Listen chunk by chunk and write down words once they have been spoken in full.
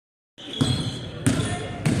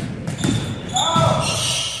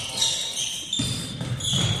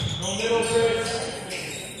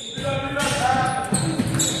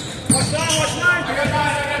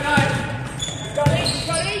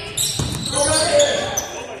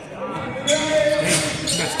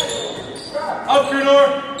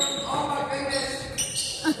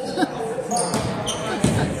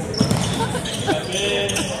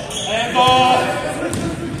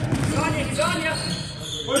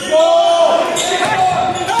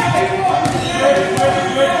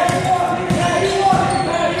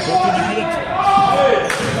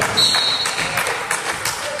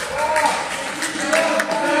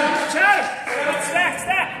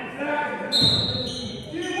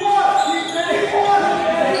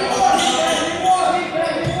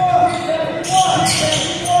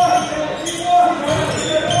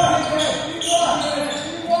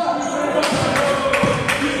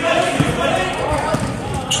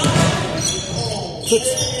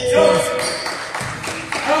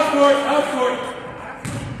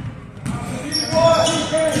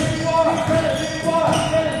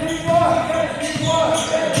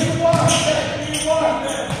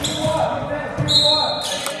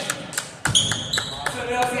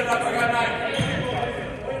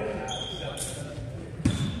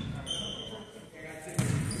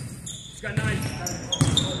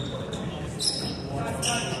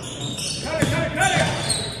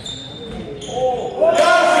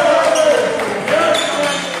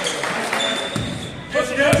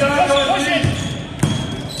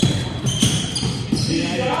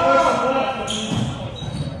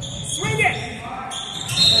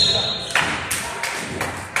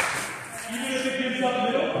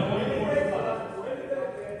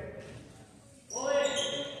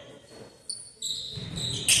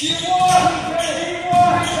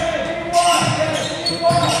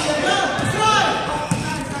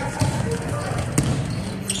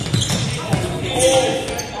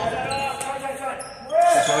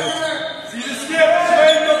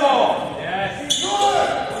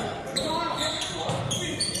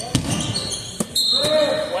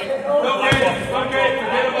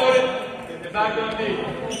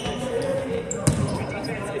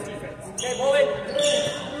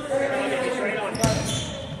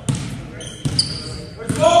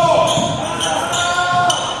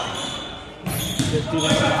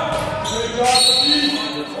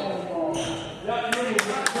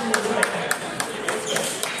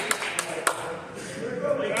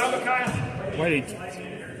Wait.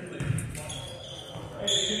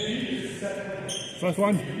 First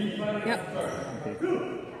one? Yep. Okay.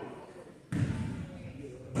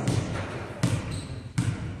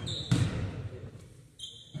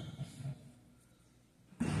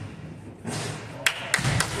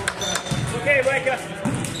 Okay, Micah.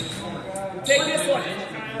 Take this one.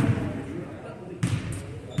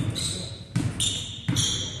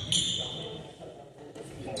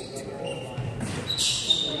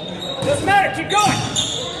 Doesn't matter, keep going.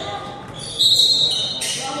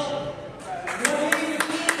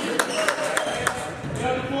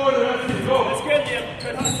 That's good, Jim.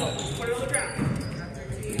 Good hustle. Just put it on the ground.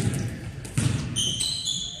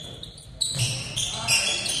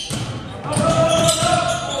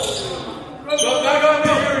 Go, back on me.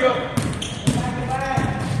 Here we go.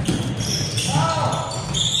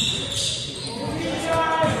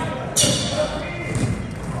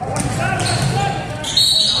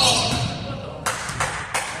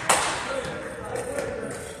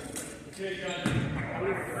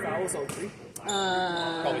 Fouls on 3?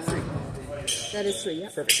 Probably 3. That is 3, yeah.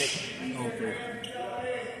 Perfect. Okay.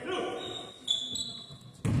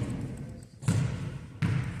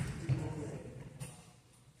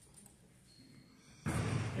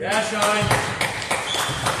 Yeah, Shine.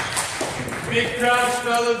 Big crouch,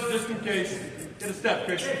 fellas, just in case. Get a step,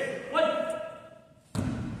 Christian.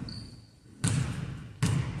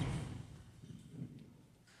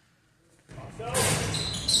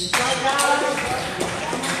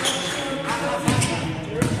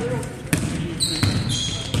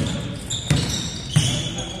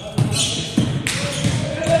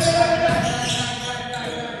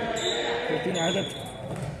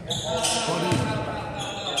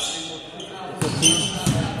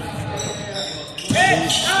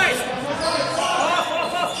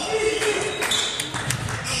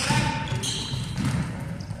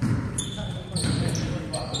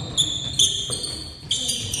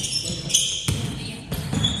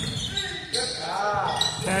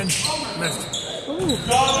 Missed. Good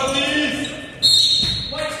job, Elise.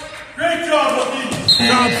 Great job, Elise.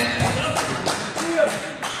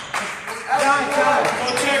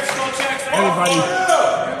 Go checks. Everybody.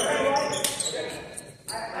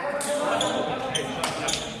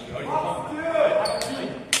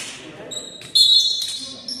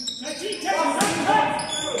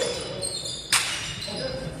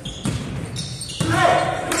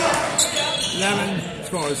 Lemon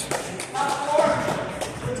scores.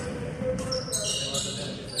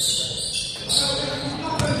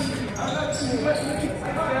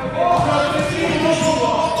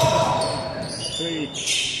 Three.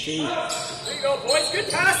 There you go, boys. Good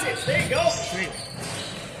passage. There you go.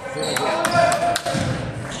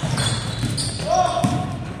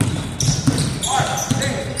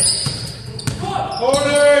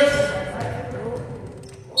 Corners.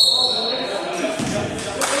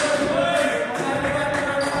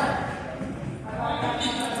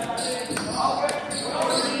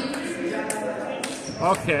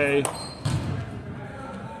 Okay.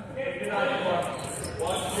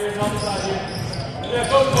 Yeah,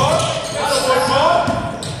 go, Mark. Got it, boy, Mark.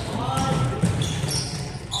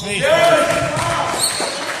 Hey. Yes.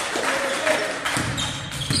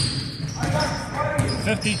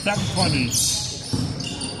 57-20.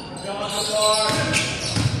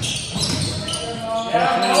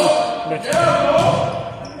 Hands off, man.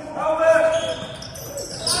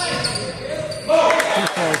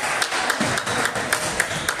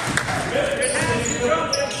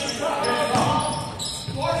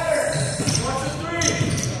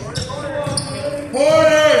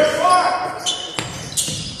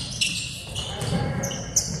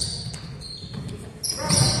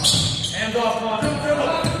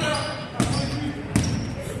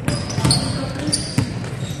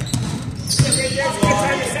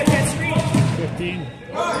 15.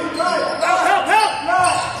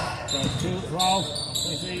 So 2, 12.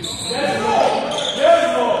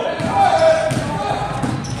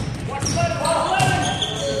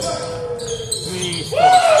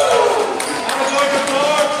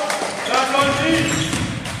 Back on knee.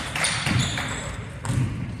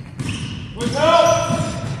 With help.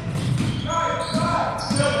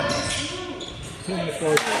 2 minutes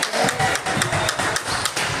forward.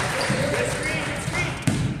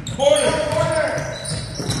 Corner.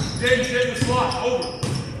 James, hit the slot. Over.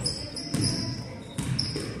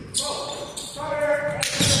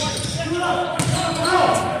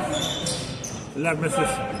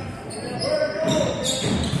 Misses.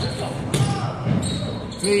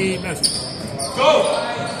 3 misses. Go.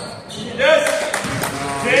 Yes.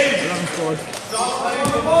 James. 11 scored. Stop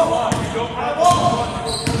playing the ball. You don't have the ball.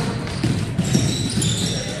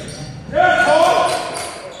 Yes, ball.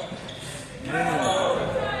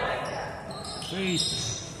 3.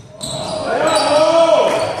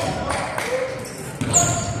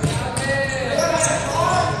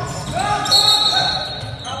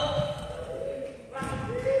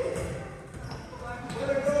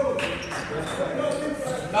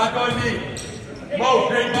 Back on knee. Mo,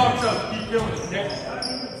 great box up. Keep killing it. Okay?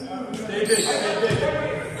 Stay big. Stay big.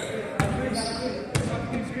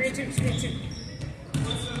 Screen two.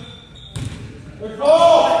 Good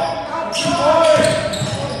ball.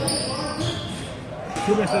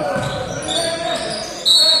 2 misses.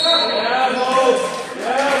 Yeah, Mo.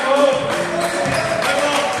 Yeah, Mo.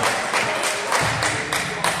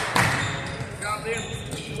 Drop in.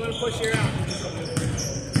 You want to push her out.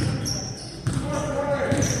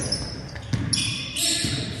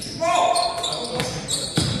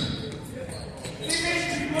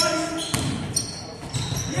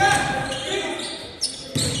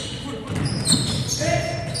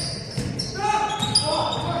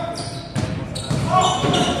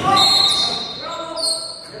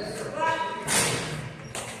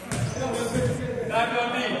 Back on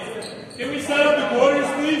knee. Can we set up the quarters,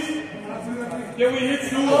 please? Can we hit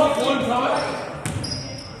 2 off 1 time?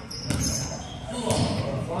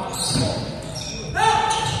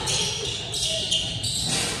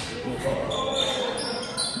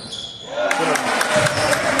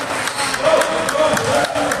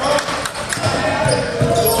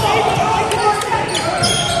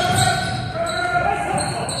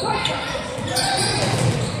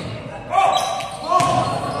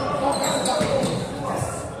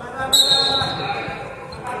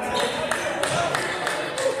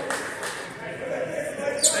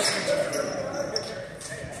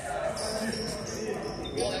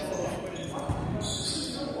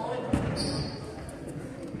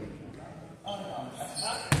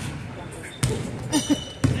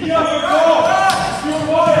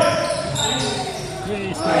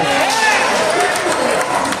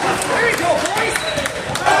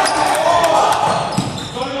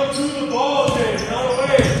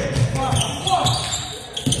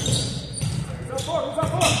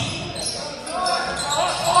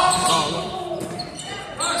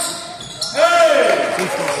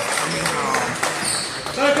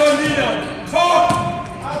 Back on knee now. Talk!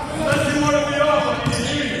 Unless you want to be off, I need to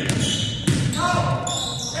hear you.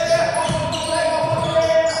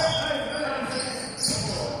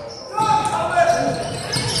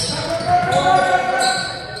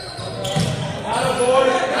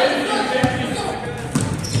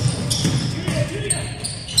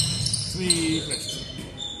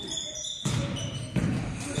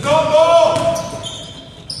 Go, go!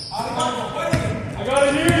 I gotta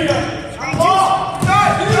hear you.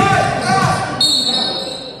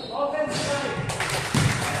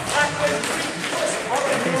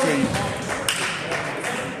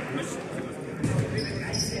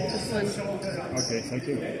 Okay, thank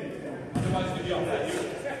you.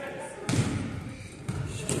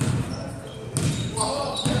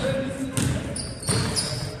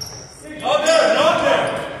 Not there, not there.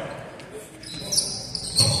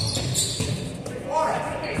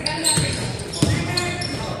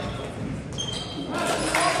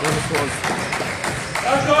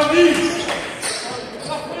 Back on knee.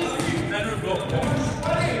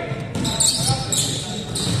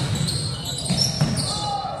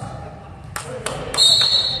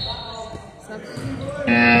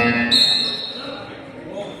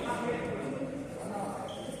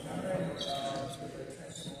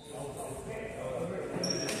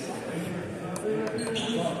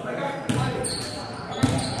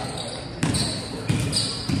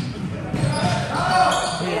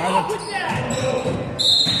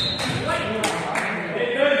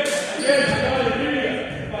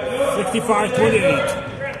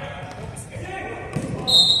 $65-28.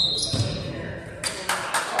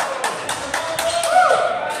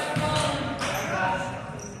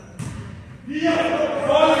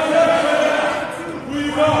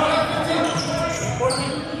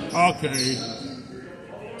 Okay.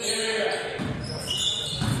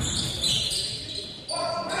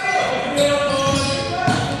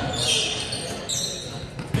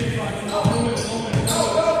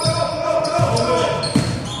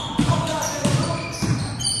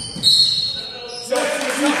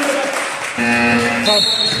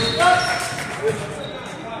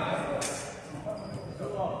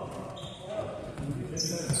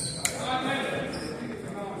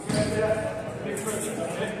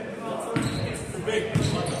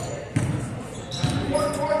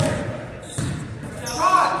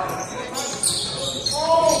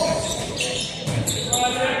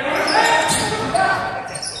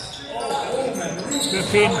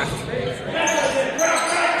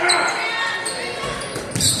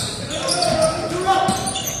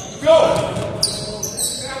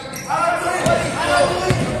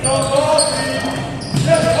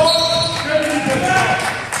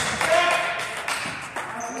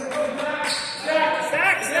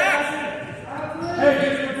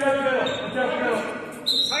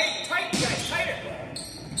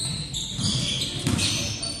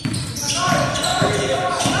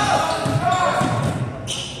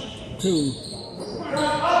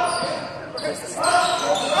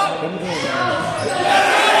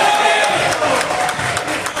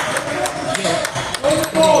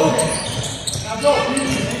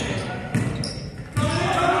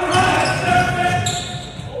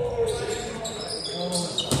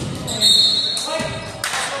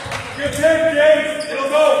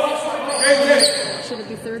 Should it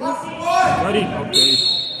be 30? 30? Okay.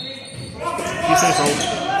 You say so.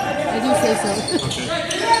 I do say so. Okay.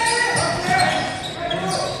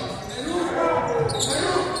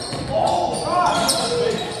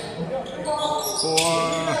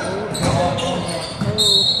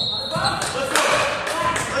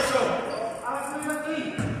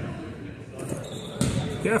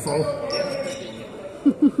 Careful.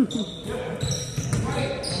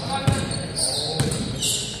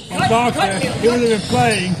 Barker, he would have been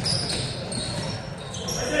playing.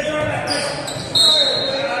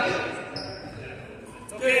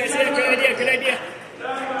 Okay, that's it. Good idea, good idea.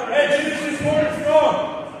 Hey, finish this corner strong.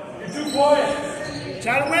 You're too quiet.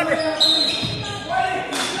 John Weber.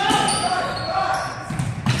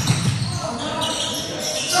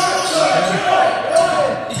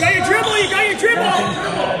 You got your dribble, you got your dribble.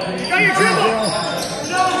 You got your dribble.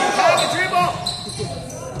 You got your dribble.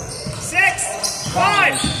 6,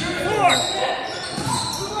 5, 4.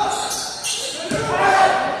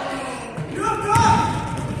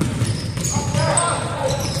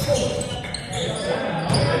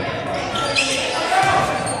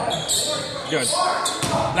 Good.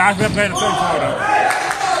 Last bit playing the third quarter.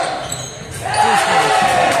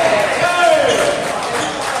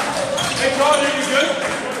 Hey, Carl, you good?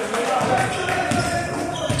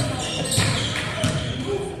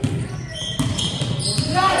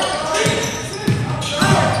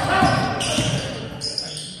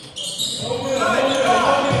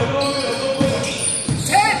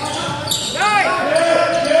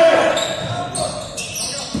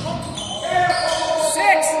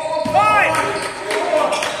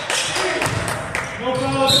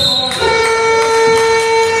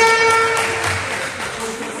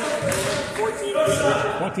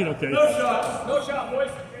 Okay. No shot. No shot, boys.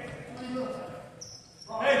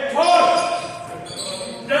 Hey, pause.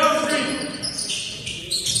 Down 3.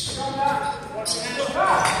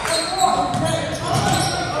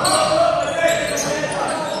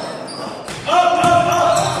 Up.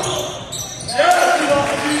 Yeah.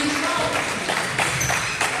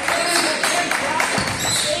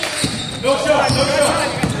 No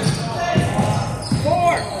shot.